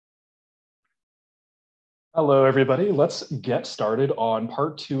Hello, everybody. Let's get started on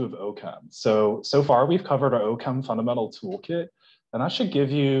part 2 of OChem. So far we've covered our OChem fundamental toolkit, and that should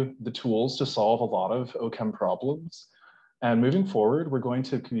give you the tools to solve a lot of OChem problems. And moving forward, we're going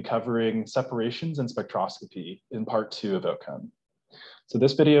to be covering separations and spectroscopy in part 2 of OChem. So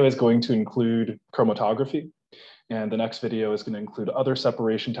this video is going to include chromatography, and the next video is going to include other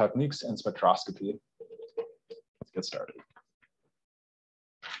separation techniques and spectroscopy. Let's get started.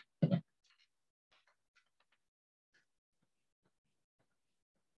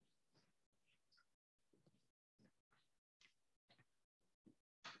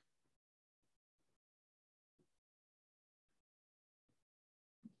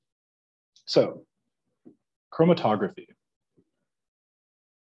 So, chromatography.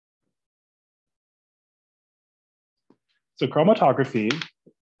 So chromatography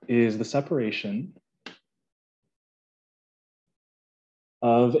is the separation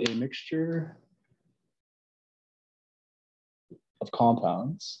of a mixture of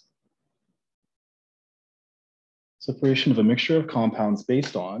compounds. Separation of a mixture of compounds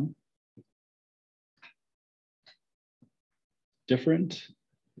based on different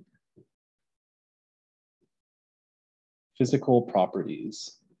physical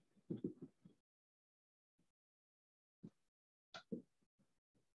properties.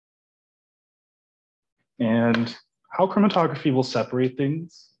 And how chromatography will separate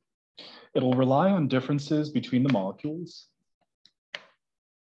things, it'll rely on differences between the molecules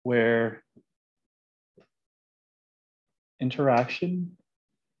where interaction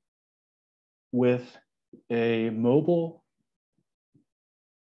with a mobile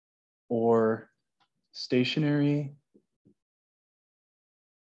or stationary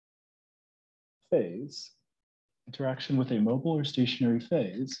phase, interaction with a mobile or stationary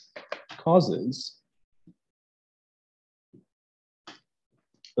phase causes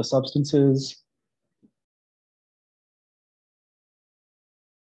the substances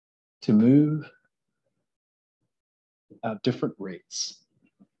to move at different rates.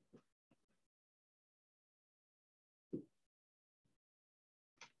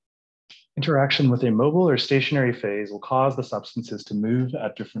 Interaction with a mobile or stationary phase will cause the substances to move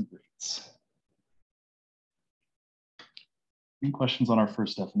at different rates. Any questions on our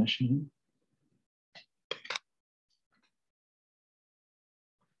first definition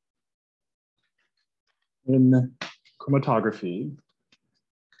here? In chromatography,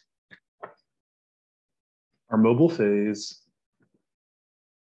 our mobile phase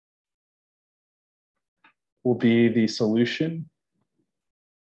will be the solution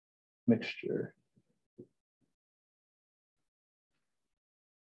mixture.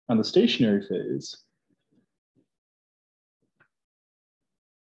 And the stationary phase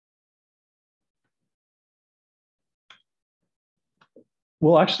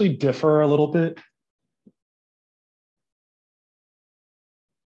will actually differ a little bit.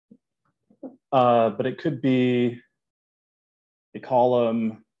 But it could be a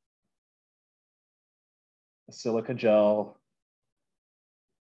column, a silica gel,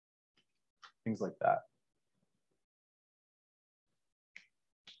 things like that.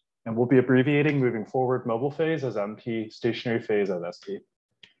 And we'll be abbreviating moving forward mobile phase as MP, stationary phase as ST.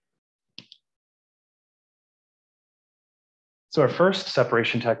 So our first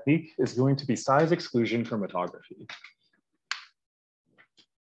separation technique is going to be size-exclusion chromatography.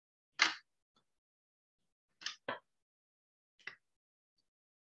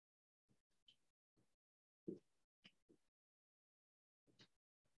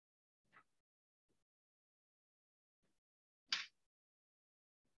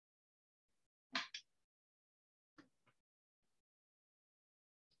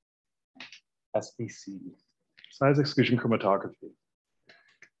 SEC, size-exclusion chromatography.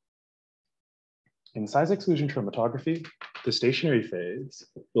 In size-exclusion chromatography, the stationary phase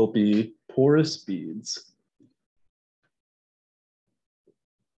will be porous beads.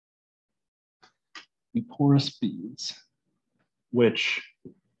 Porous beads, which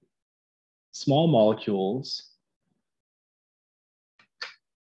small molecules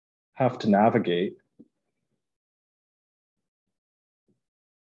have to navigate.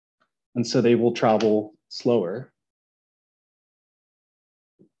 And so they will travel slower.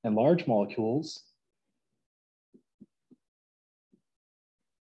 And large molecules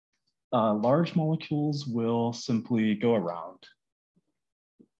will simply go around.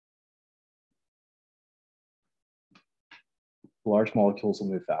 Large molecules will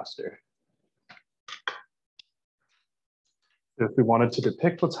move faster. If we wanted to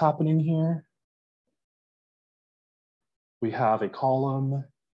depict what's happening here, we have a column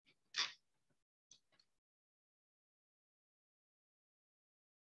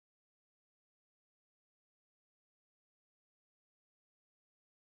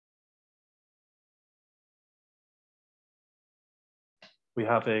We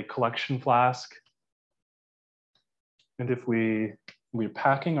have a collection flask. And if we're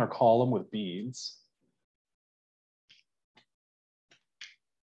packing our column with beads,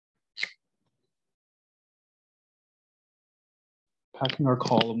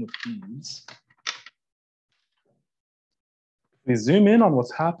 we zoom in on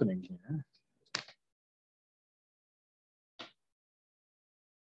what's happening here.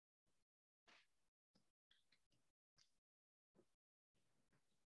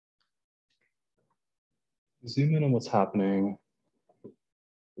 Zoom in on what's happening.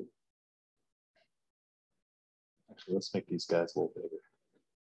 Actually, let's make these guys a little bigger.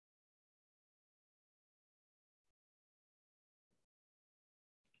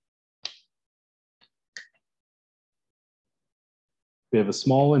 We have a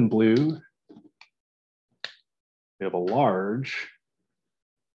small in blue. We have a large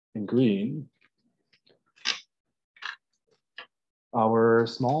in green. Our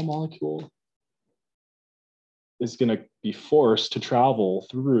small molecule is going to be forced to travel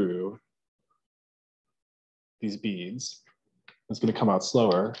through these beads. It's going to come out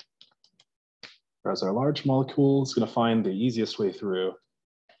slower, whereas our large molecule is going to find the easiest way through.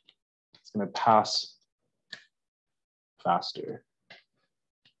 It's going to pass faster.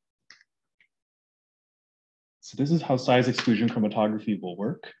 So this is how size exclusion chromatography will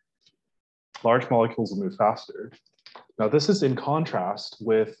work. Large molecules will move faster. Now this is in contrast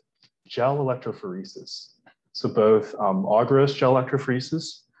with gel electrophoresis. So both agarose gel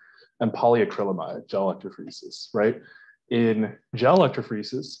electrophoresis and polyacrylamide gel electrophoresis, right? In gel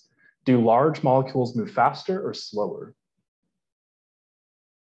electrophoresis, do large molecules move faster or slower?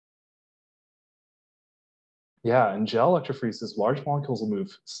 Yeah, in gel electrophoresis, large molecules will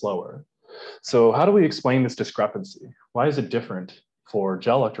move slower. So how do we explain this discrepancy? Why is it different for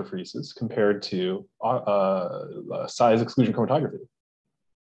gel electrophoresis compared to size exclusion chromatography?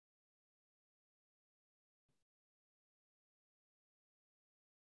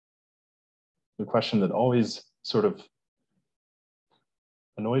 The question that always sort of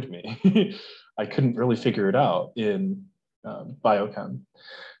annoyed me. I couldn't really figure it out in biochem.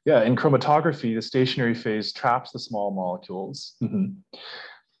 Yeah, in chromatography, the stationary phase traps the small molecules. Mm-hmm.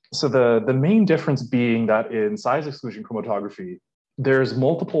 So the main difference being that in size exclusion chromatography, there's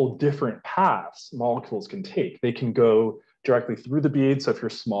multiple different paths molecules can take. They can go directly through the beads. So if you're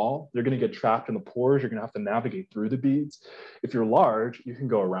small, you're going to get trapped in the pores. You're going to have to navigate through the beads. If you're large, you can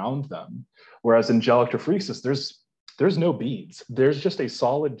go around them. Whereas in gel electrophoresis, there's no beads. There's just a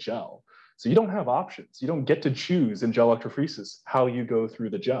solid gel. So you don't have options. You don't get to choose in gel electrophoresis how you go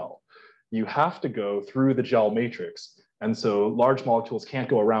through the gel. You have to go through the gel matrix. And so large molecules can't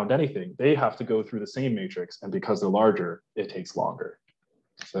go around anything. They have to go through the same matrix. And because they're larger, it takes longer.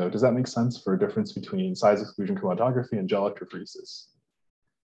 So does that make sense for a difference between size exclusion chromatography and gel electrophoresis?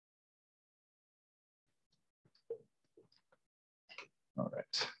 All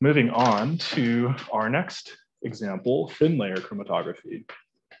right, moving on to our next example, thin layer chromatography.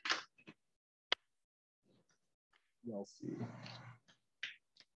 HPLC.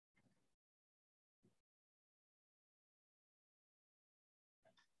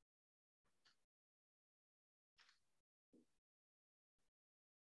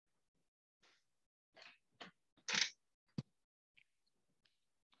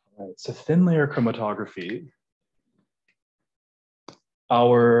 All right, so thin layer chromatography,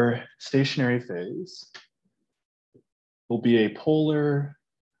 our stationary phase will be a polar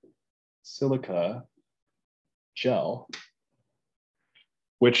silica gel,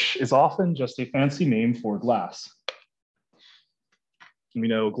 which is often just a fancy name for glass. We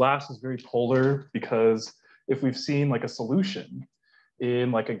know glass is very polar because if we've seen like a solution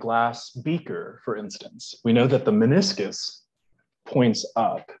in like a glass beaker, for instance, we know that the meniscus points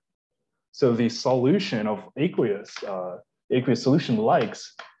up. So the solution of aqueous solution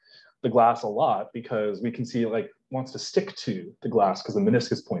likes the glass a lot because we can see it like wants to stick to the glass because the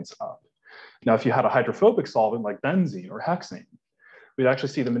meniscus points up. Now, if you had a hydrophobic solvent like benzene or hexane, we'd actually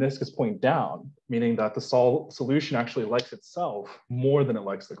see the meniscus point down, meaning that the solution actually likes itself more than it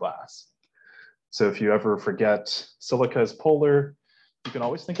likes the glass. So if you ever forget silica is polar, you can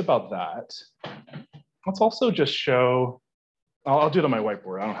always think about that. Let's also just show, I'll do it on my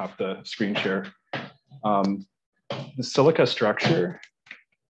whiteboard. I don't have the screen share. The silica structure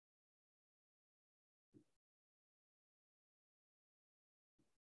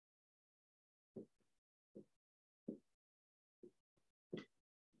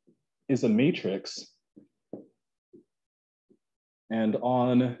is a matrix. And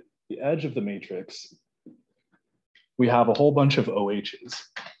on the edge of the matrix, we have a whole bunch of OHs.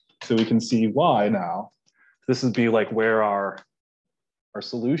 So we can see why now. This would be like where our our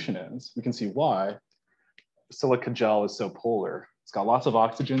solution is, we can see why silica gel is so polar. It's got lots of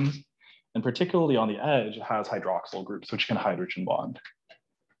oxygens, and particularly on the edge, it has hydroxyl groups, which can hydrogen bond.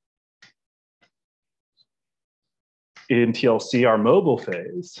 In TLC, our mobile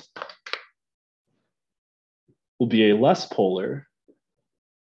phase will be a less polar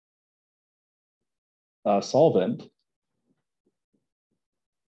solvent,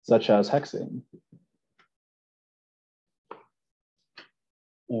 such as hexane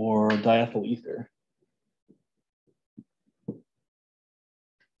or diethyl ether.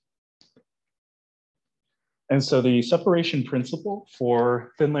 And so the separation principle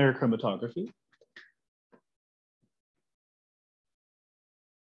for thin layer chromatography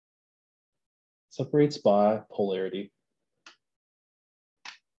separates by polarity.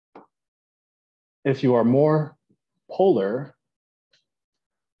 If you are more polar,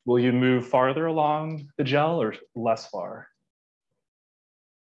 will you move farther along the gel or less far?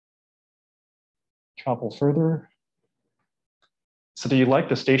 Travel further. So do you like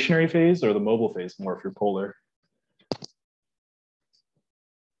the stationary phase or the mobile phase more if you're polar?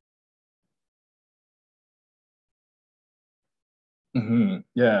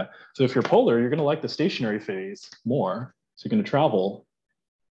 Yeah, so if you're polar, you're gonna like the stationary phase more. So you're gonna travel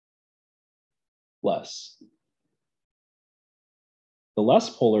less. The less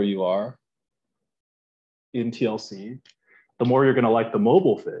polar you are in TLC, the more you're gonna like the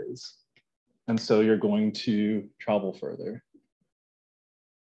mobile phase. And so you're going to travel further.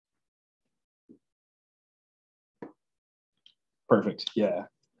 Perfect, yeah.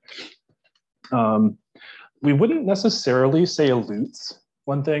 We wouldn't necessarily say elutes.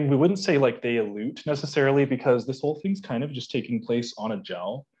 One thing, we wouldn't say like they elute necessarily because this whole thing's kind of just taking place on a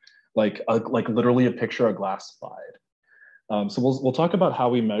gel, like literally a picture of glass slide. So we'll talk about how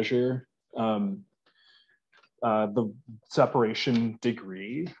we measure the separation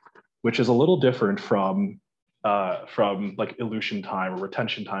degree, which is a little different from like elution time or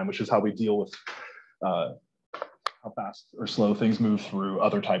retention time, which is how we deal with how fast or slow things move through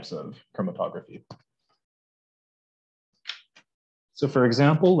other types of chromatography. So for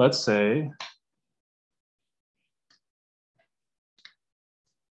example, let's say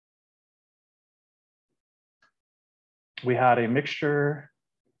we had a mixture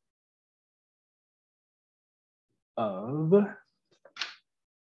of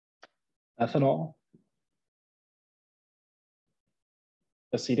ethanol,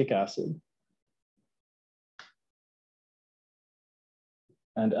 acetic acid,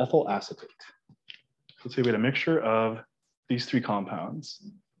 and ethyl acetate. Let's say we had a mixture of these three compounds.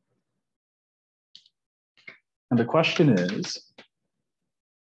 And the question is,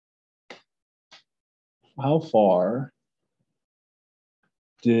 how far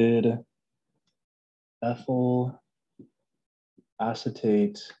did ethyl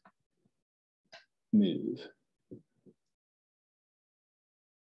acetate move?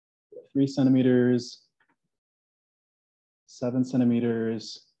 3 centimeters, 7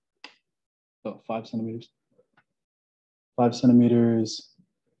 centimeters, 5 centimeters, 5 centimeters,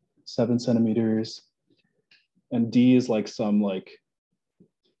 7 centimeters, and D is like some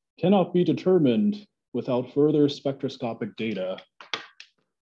cannot be determined without further spectroscopic data,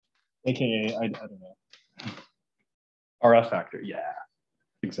 AKA, I don't know. RF factor, yeah,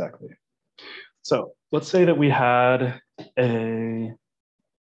 exactly. So let's say that we had a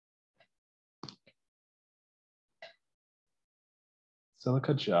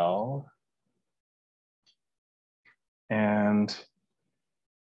silica gel and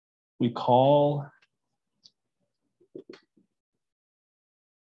we call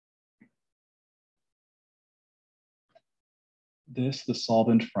this the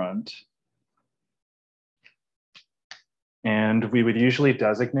solvent front. And we would usually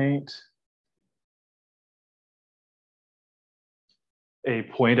designate a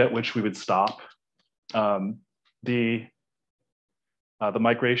point at which we would stop the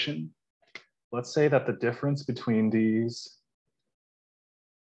migration. Let's say that the difference between these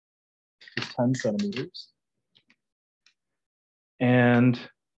is 10 centimeters. And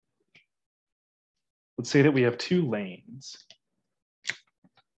let's say that we have 2 lanes.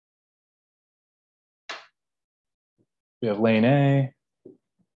 We have lane A,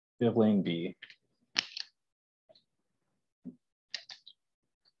 we have lane B.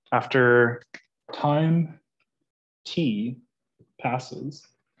 After time T passes,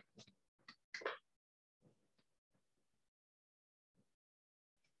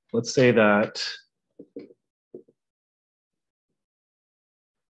 let's say that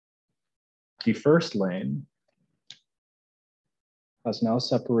the first lane has now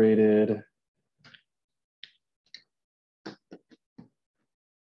separated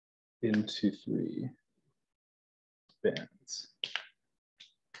into 3 bands.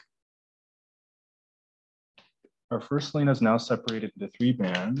 Our first lane is now separated into 3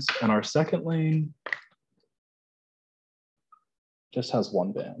 bands, and our second lane just has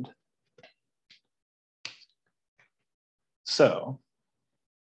 1 band. So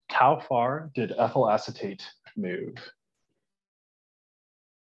how far did ethyl acetate move?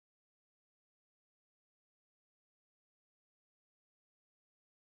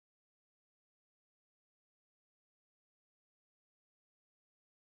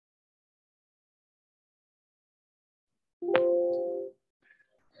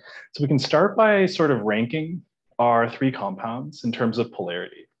 So we can start by sort of ranking our 3 compounds in terms of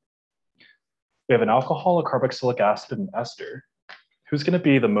polarity. We have an alcohol, a carboxylic acid, and an ester. Who's going to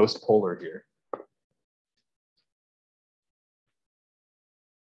be the most polar here?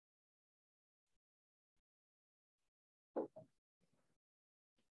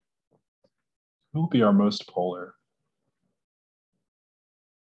 Who will be our most polar?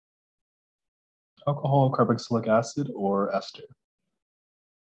 Alcohol, carboxylic acid, or ester?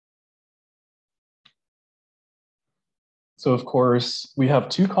 So of course, we have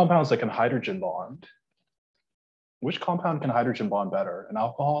 2 compounds that can hydrogen bond. Which compound can hydrogen bond better, an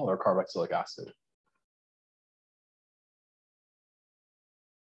alcohol or carboxylic acid?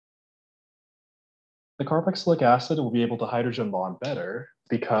 The carboxylic acid will be able to hydrogen bond better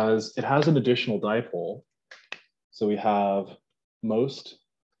because it has an additional dipole. So we have most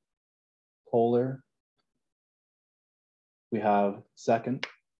polar, we have second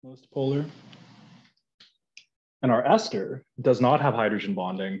most polar, and our ester does not have hydrogen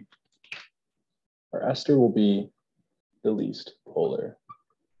bonding. Our ester will be the least polar.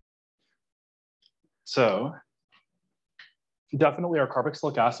 So definitely our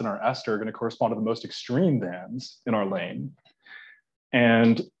carboxylic acid and our ester are going to correspond to the most extreme bands in our lane.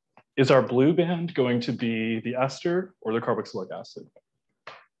 And is our blue band going to be the ester or the carboxylic acid?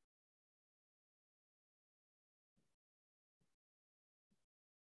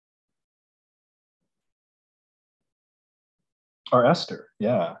 Our ester,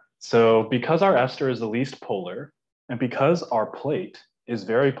 yeah. So because our ester is the least polar, and because our plate is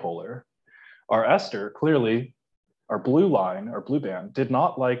very polar, our ester, clearly, our blue line, our blue band, did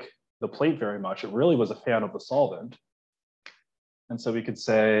not like the plate very much. It really was a fan of the solvent. And so we could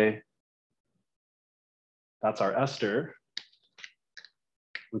say that's our ester.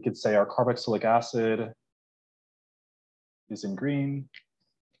 We could say our carboxylic acid is in green.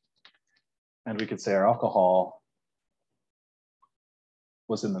 And we could say our alcohol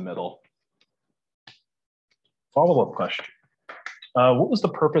was in the middle. Follow-up question. What was the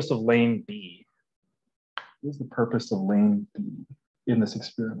purpose of lane B? What was the purpose of lane B in this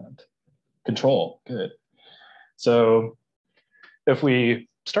experiment? Control, good. So if we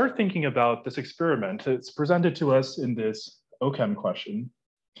start thinking about this experiment, it's presented to us in this OChem question.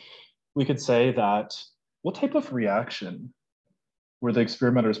 We could say that what type of reaction were the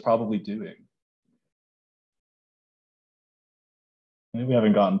experimenters probably doing? Maybe we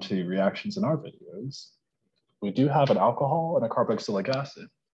haven't gotten to reactions in our videos. We do have an alcohol and a carboxylic acid.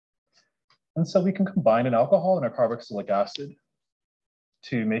 And so we can combine an alcohol and a carboxylic acid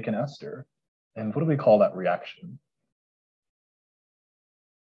to make an ester. And what do we call that reaction?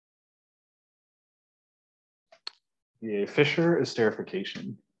 The Fischer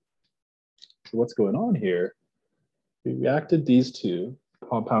esterification. So what's going on here? We reacted these 2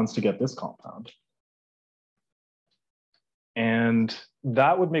 compounds to get this compound. And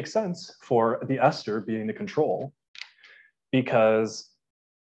that would make sense for the ester being the control, because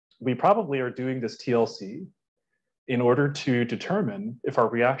we probably are doing this TLC in order to determine if our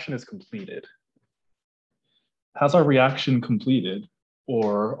reaction is completed. Has our reaction completed,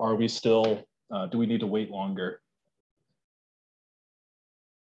 or are we still, do we need to wait longer?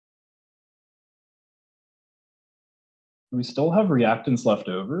 We still have reactants left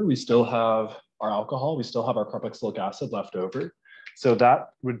over. We still have our alcohol. We still have our carboxylic acid left over. So that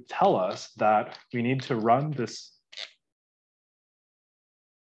would tell us that we need to run this,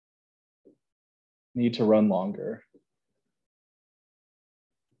 longer,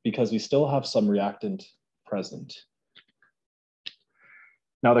 because we still have some reactant present.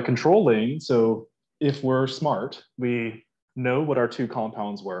 Now the control lane, so if we're smart, we know what our 2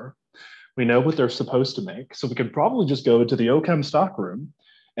 compounds were. We know what they're supposed to make. So we could probably just go into the OChem stockroom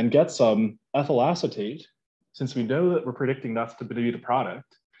and get some ethyl acetate, since we know that we're predicting that's to be the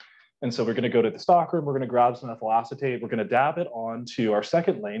product. And so we're going to go to the stockroom, we're going to grab some ethyl acetate, we're going to dab it onto our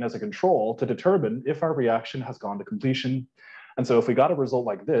second lane as a control to determine if our reaction has gone to completion. And so if we got a result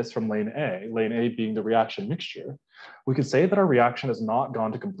like this from lane A being the reaction mixture, we could say that our reaction has not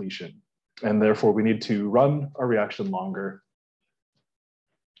gone to completion, and therefore we need to run our reaction longer.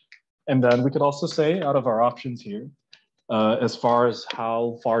 And then we could also say out of our options here, as far as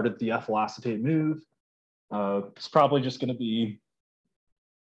how far did the ethyl acetate move, it's probably just going to be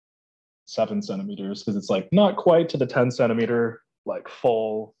 7 centimeters, because it's like not quite to the 10 centimeter like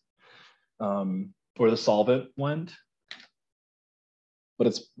full where the solvent went, but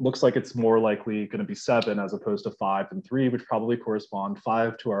it looks like it's more likely going to be 7 as opposed to 5 and 3, which probably correspond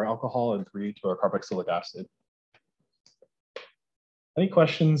 5 to our alcohol and 3 to our carboxylic acid. Any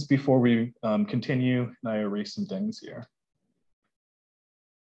questions before we continue? And I erase some things here.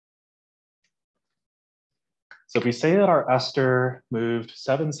 So if we say that our ester moved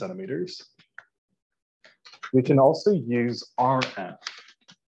 7 centimeters, we can also use RF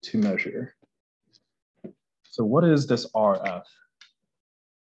to measure. So what is this RF?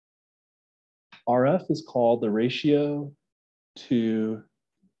 RF is called the ratio to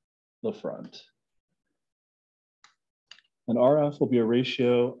the front. And RF will be a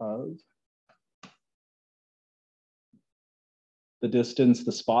ratio of the distance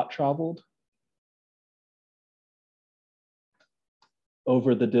the spot traveled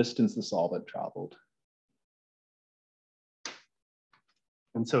over the distance the solvent traveled.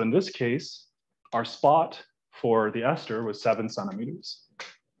 And so in this case, our spot for the ester was 7 centimeters.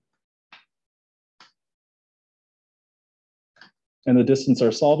 And the distance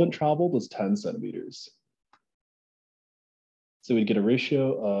our solvent traveled was 10 centimeters. So we'd get a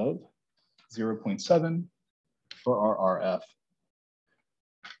ratio of 0.7 for our RF.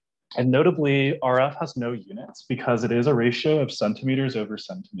 And notably, RF has no units because it is a ratio of centimeters over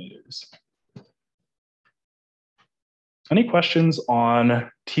centimeters. Any questions on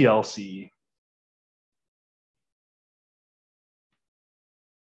TLC?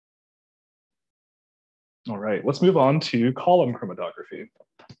 All right, let's move on to column chromatography.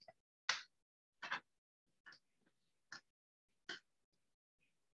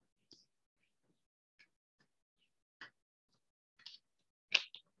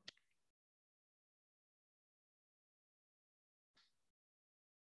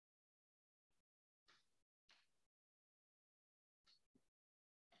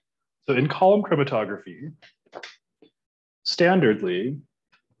 So in column chromatography, standardly,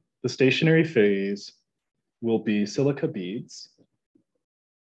 the stationary phase will be silica beads.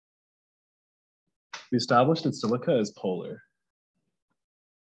 We established that silica is polar.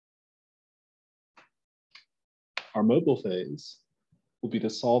 Our mobile phase will be the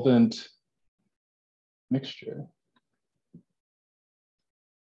solvent mixture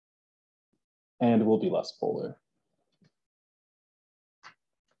and will be less polar.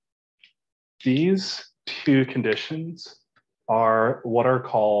 These two conditions are what are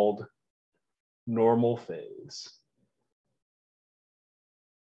called normal phase.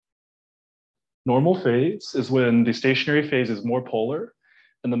 Normal phase is when the stationary phase is more polar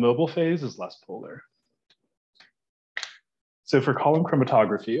and the mobile phase is less polar. So for column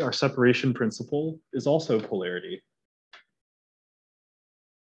chromatography, our separation principle is also polarity.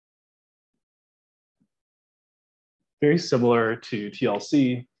 Very similar to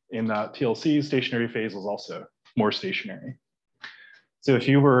TLC in that TLC's stationary phase was also more stationary. So if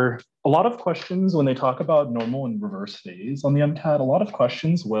you were, a lot of questions when they talk about normal and reverse phase on the MCAT, a lot of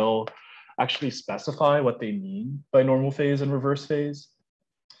questions will actually specify what they mean by normal phase and reverse phase.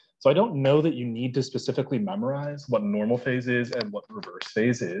 So I don't know that you need to specifically memorize what normal phase is and what reverse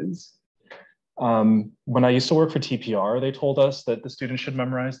phase is. When I used to work for TPR, they told us that the students should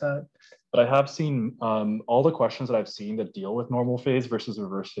memorize that. But I have seen all the questions that I've seen that deal with normal phase versus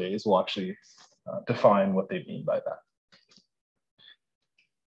reverse phase will actually define what they mean by that.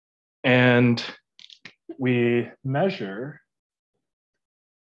 And we measure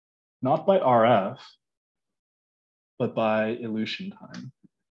not by RF, but by elution time.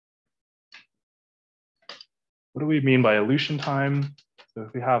 What do we mean by elution time? So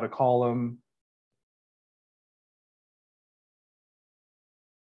if we have a column,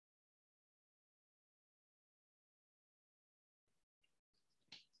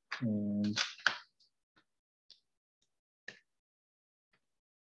 and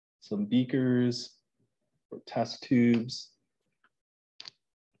some beakers or test tubes.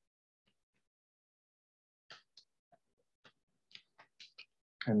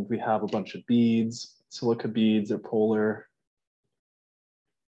 And we have a bunch of beads. Silica beads are polar.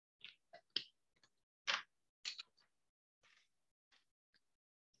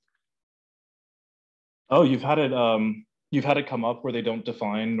 Oh, you've had it come up where they don't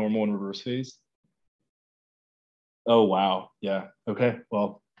define normal and reverse phase? Oh, wow. Yeah. Okay.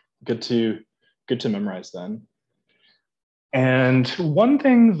 Well, good to memorize then. And one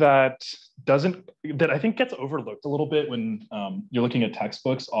thing that I think gets overlooked a little bit when you're looking at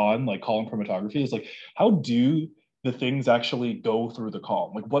textbooks on like column chromatography is like, how do the things actually go through the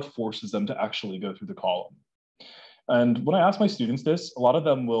column? Like what forces them to actually go through the column? And when I ask my students this, a lot of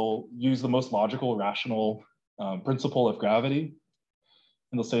them will use the most logical, rational principle of gravity.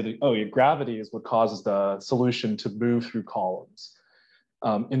 And they'll say that, oh, yeah, gravity is what causes the solution to move through columns.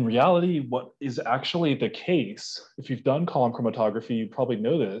 In reality, what is actually the case, if you've done column chromatography, you probably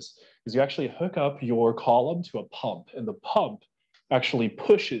know this, is you actually hook up your column to a pump, and the pump actually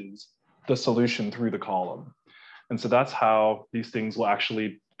pushes the solution through the column. And so that's how these things will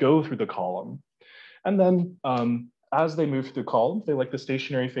actually go through the column. And then as they move through the column, they like the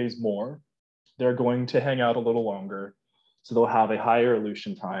stationary phase more. They're going to hang out a little longer. So they'll have a higher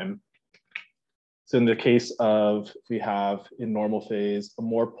elution time. So in the case of, if we have in normal phase, a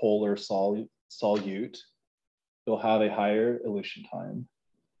more polar solute, you'll have a higher elution time.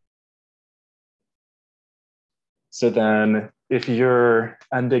 So then if you're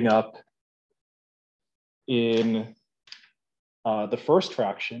ending up in the first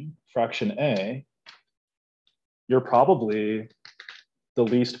fraction, fraction A, you're probably the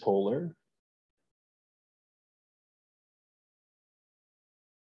least polar.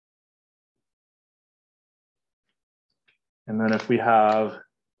 And then if we have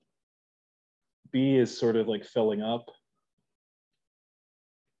B is sort of like filling up,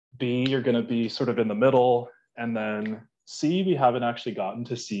 B, you're going to be sort of in the middle. And then C, we haven't actually gotten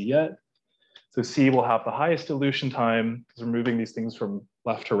to C yet. So C will have the highest elution time, because we're moving these things from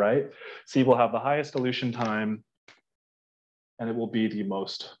left to right. C will have the highest elution time, and it will be the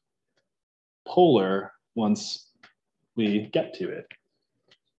most polar once we get to it.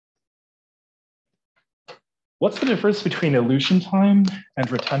 What's the difference between elution time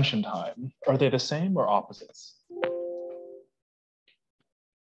and retention time? Are they the same or opposites?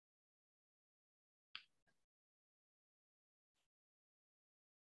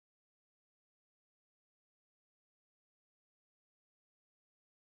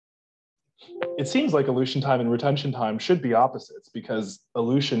 It seems like elution time and retention time should be opposites because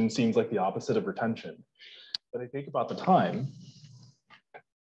elution seems like the opposite of retention. But I think about the time.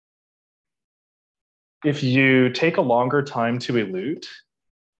 If you take a longer time to elute,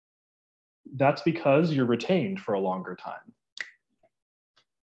 that's because you're retained for a longer time.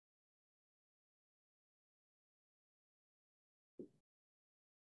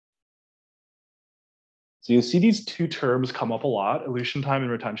 So you see these two terms come up a lot, elution time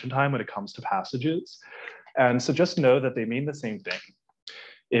and retention time, when it comes to passages. And so just know that they mean the same thing.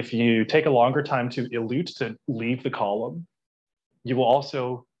 If you take a longer time to elute, to leave the column, you will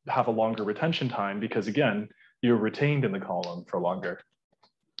also have a longer retention time because, again, you're retained in the column for longer.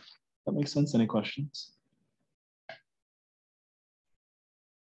 That makes sense? Any questions?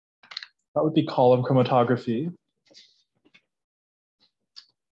 That would be column chromatography.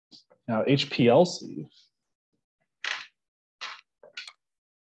 Now, HPLC.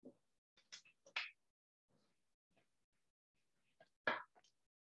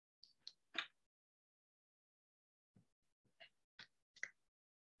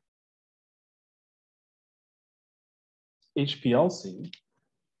 HPLC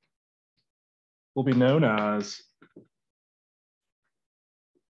will be known as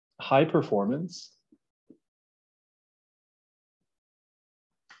high performance,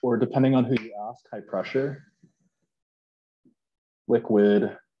 or depending on who you ask, high pressure,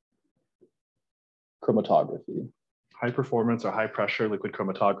 liquid chromatography. High performance or high pressure liquid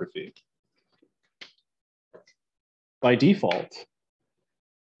chromatography. By default,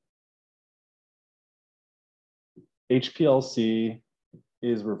 HPLC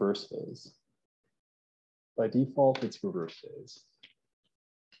is reverse phase. By default, it's reverse phase.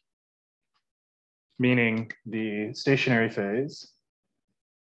 Meaning the stationary phase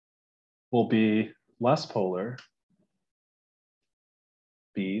will be less polar,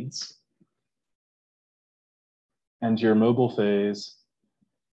 beads, and your mobile phase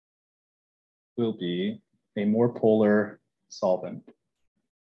will be a more polar solvent.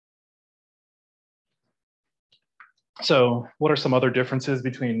 So what are some other differences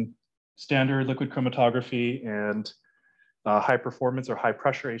between standard liquid chromatography and high performance or high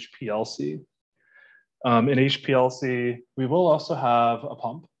pressure HPLC? In HPLC, we will also have a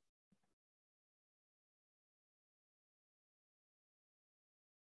pump.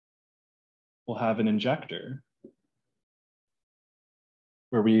 We'll have an injector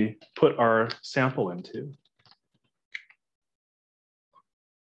where we put our sample into.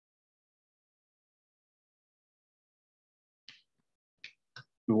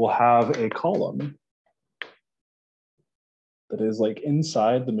 we will have a column that is like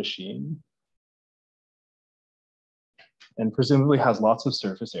inside the machine and presumably has lots of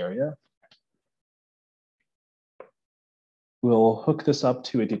surface area. We'll hook this up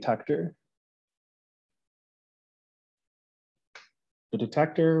to a detector. The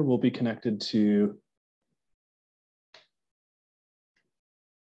detector will be connected to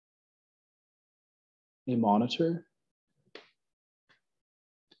a monitor.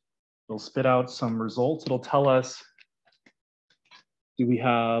 It'll spit out some results. It'll tell us, do we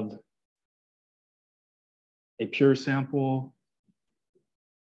have a pure sample?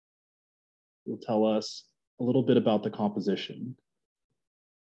 It'll tell us a little bit about the composition.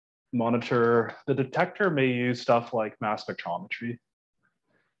 Monitor, the detector may use stuff like mass spectrometry,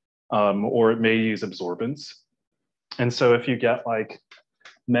 or it may use absorbance. And so if you get like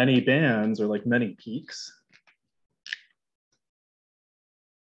many bands or like many peaks,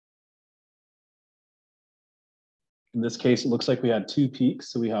 in this case, it looks like we had 2 peaks,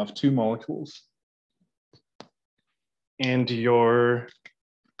 so we have 2 molecules. And your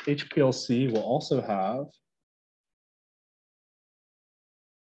HPLC will also have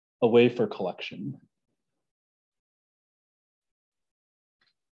a way for collection.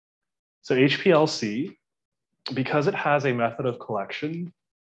 So HPLC, because it has a method of collection,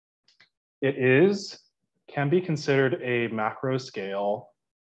 it can be considered a macro scale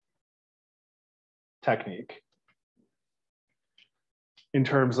technique. In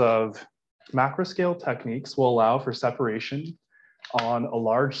terms of macro scale techniques will allow for separation on a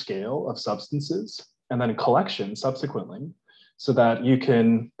large scale of substances and then collection subsequently so that you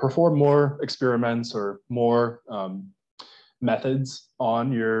can perform more experiments or more methods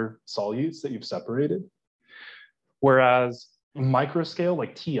on your solutes that you've separated. Whereas microscale,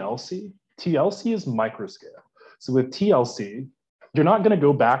 like TLC is microscale. So with TLC, you're not going to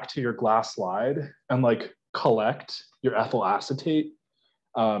go back to your glass slide and like collect your ethyl acetate.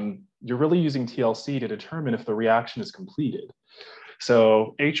 You're really using TLC to determine if the reaction is completed.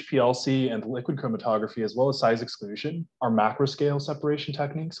 So HPLC and liquid chromatography, as well as size exclusion, are macro scale separation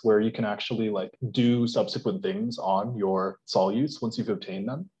techniques where you can actually like do subsequent things on your solutes once you've obtained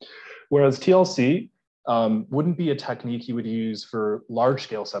them. Whereas TLC wouldn't be a technique you would use for large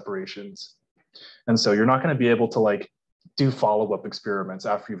scale separations. And so you're not going to be able to like do follow-up experiments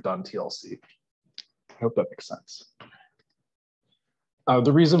after you've done TLC. I hope that makes sense.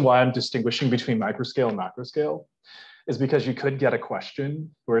 The reason why I'm distinguishing between microscale and macroscale is because you could get a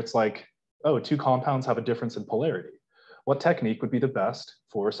question where it's like, oh, 2 compounds have a difference in polarity. What technique would be the best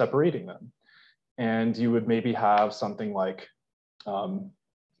for separating them? And you would maybe have something like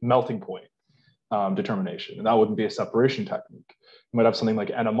melting point determination, and that wouldn't be a separation technique. You might have something like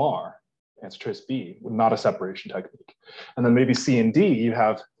NMR, answer choice B, not a separation technique. And then maybe C and D, you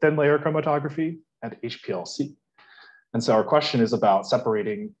have thin layer chromatography and HPLC. And so our question is about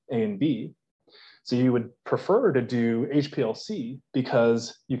separating A and B. So you would prefer to do HPLC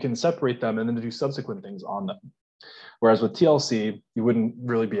because you can separate them and then do subsequent things on them. Whereas with TLC, you wouldn't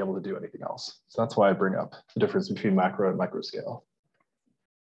really be able to do anything else. So that's why I bring up the difference between macro and micro scale.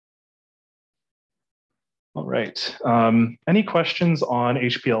 All right, any questions on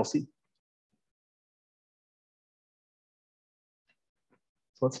HPLC?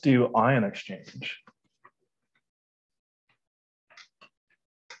 So let's do ion exchange.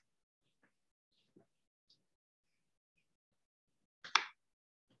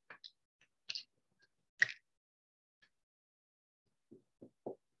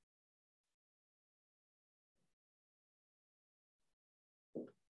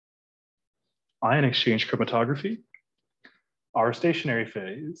 Ion exchange chromatography. Our stationary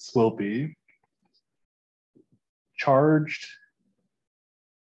phase will be charged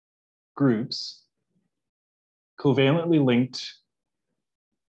groups covalently linked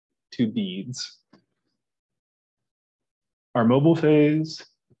to beads. Our mobile phase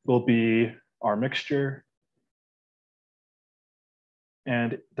will be our mixture,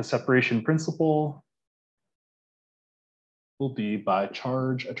 and the separation principle will be by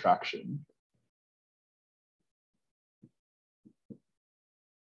charge attraction.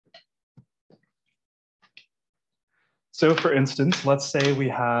 So for instance, let's say we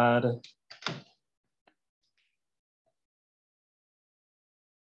had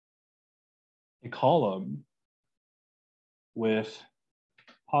a column with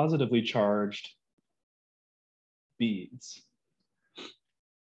positively charged beads.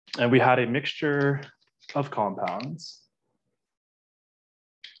 And we had a mixture of compounds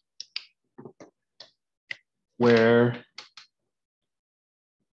where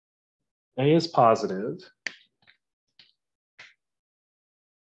A is positive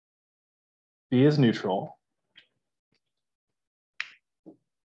B is neutral,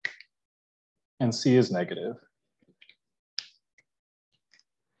 and C is negative.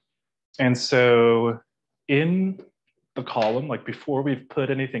 And so in the column, like before we've put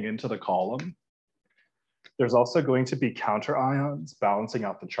anything into the column, there's also going to be counter ions balancing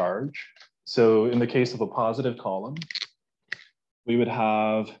out the charge. So in the case of a positive column, we would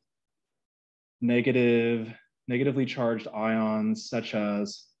have negatively charged ions such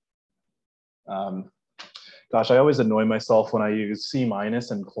as, gosh, I always annoy myself when I use C-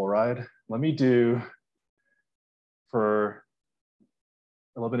 and chloride. Let me do, for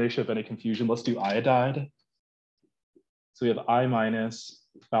elimination of any confusion, let's do iodide. So we have I-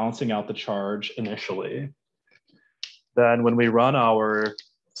 balancing out the charge initially. Then when we run our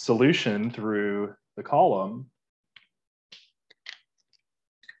solution through the column,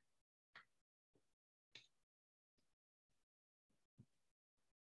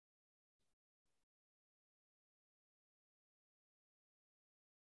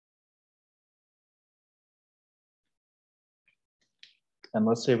 and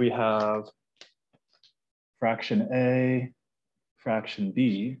let's say we have fraction A, fraction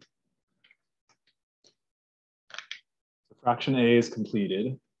B. So fraction A is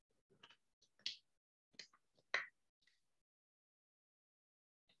completed.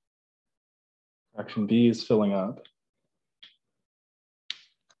 Fraction B is filling up.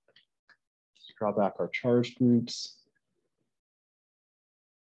 Let's draw back our charge groups.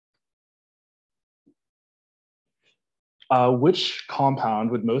 Which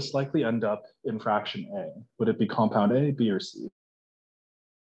compound would most likely end up in fraction A? Would it be compound A, B, or C?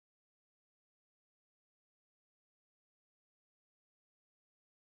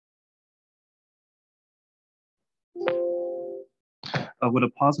 Would a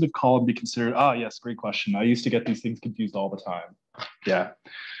positive column be considered? Ah, yes, great question. I used to get these things confused all the time. Yeah.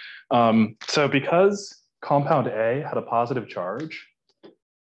 So because compound A had a positive charge,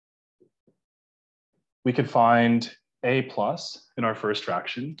 we could find A plus in our first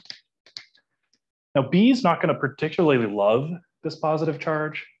fraction. Now, B is not going to particularly love this positive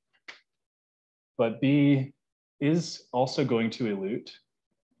charge, but B is also going to elute.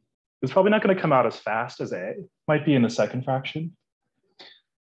 It's probably not going to come out as fast as A, might be in the second fraction.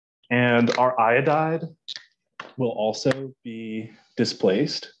 And our iodide will also be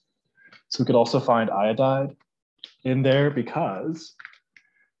displaced. So we could also find iodide in there because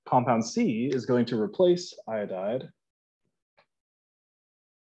compound C is going to replace iodide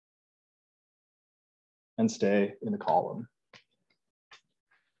and stay in the column.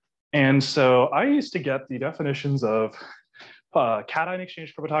 And so I used to get the definitions of cation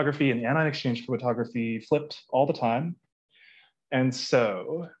exchange chromatography and anion exchange chromatography flipped all the time. And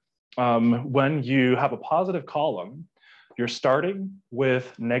so when you have a positive column, you're starting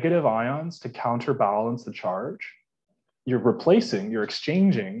with negative ions to counterbalance the charge. You're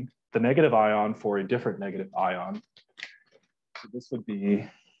exchanging the negative ion for a different negative ion. So this would be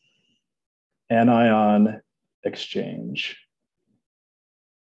anion exchange.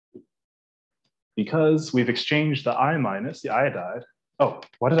 Because we've exchanged the I minus, the iodide. Oh,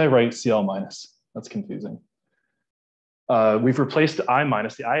 why did I write Cl minus? That's confusing. We've replaced the I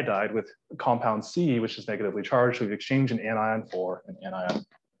minus, the iodide, with compound C, which is negatively charged. So we've exchanged an anion for an anion.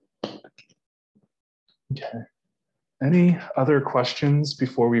 Okay. Any other questions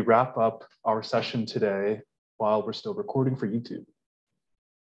before we wrap up our session today while we're still recording for YouTube?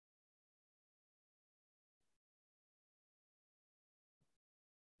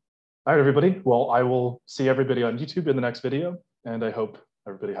 All right, everybody. Well, I will see everybody on YouTube in the next video, and I hope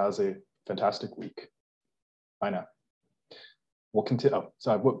everybody has a fantastic week. Bye now. We'll continue. Oh,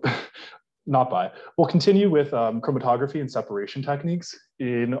 sorry, not bye. We'll continue with chromatography and separation techniques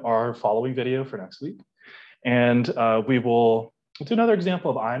in our following video for next week. And we will do another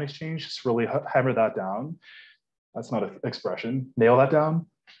example of ion exchange, just really hammer that down. That's not an expression. Nail that down,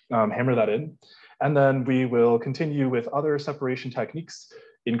 hammer that in. And then we will continue with other separation techniques,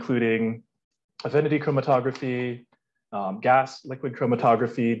 including affinity chromatography, gas liquid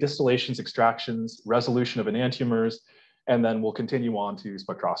chromatography, distillations, extractions, resolution of enantiomers, and then we'll continue on to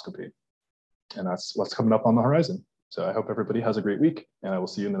spectroscopy. And that's what's coming up on the horizon. So I hope everybody has a great week, and I will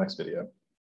see you in the next video.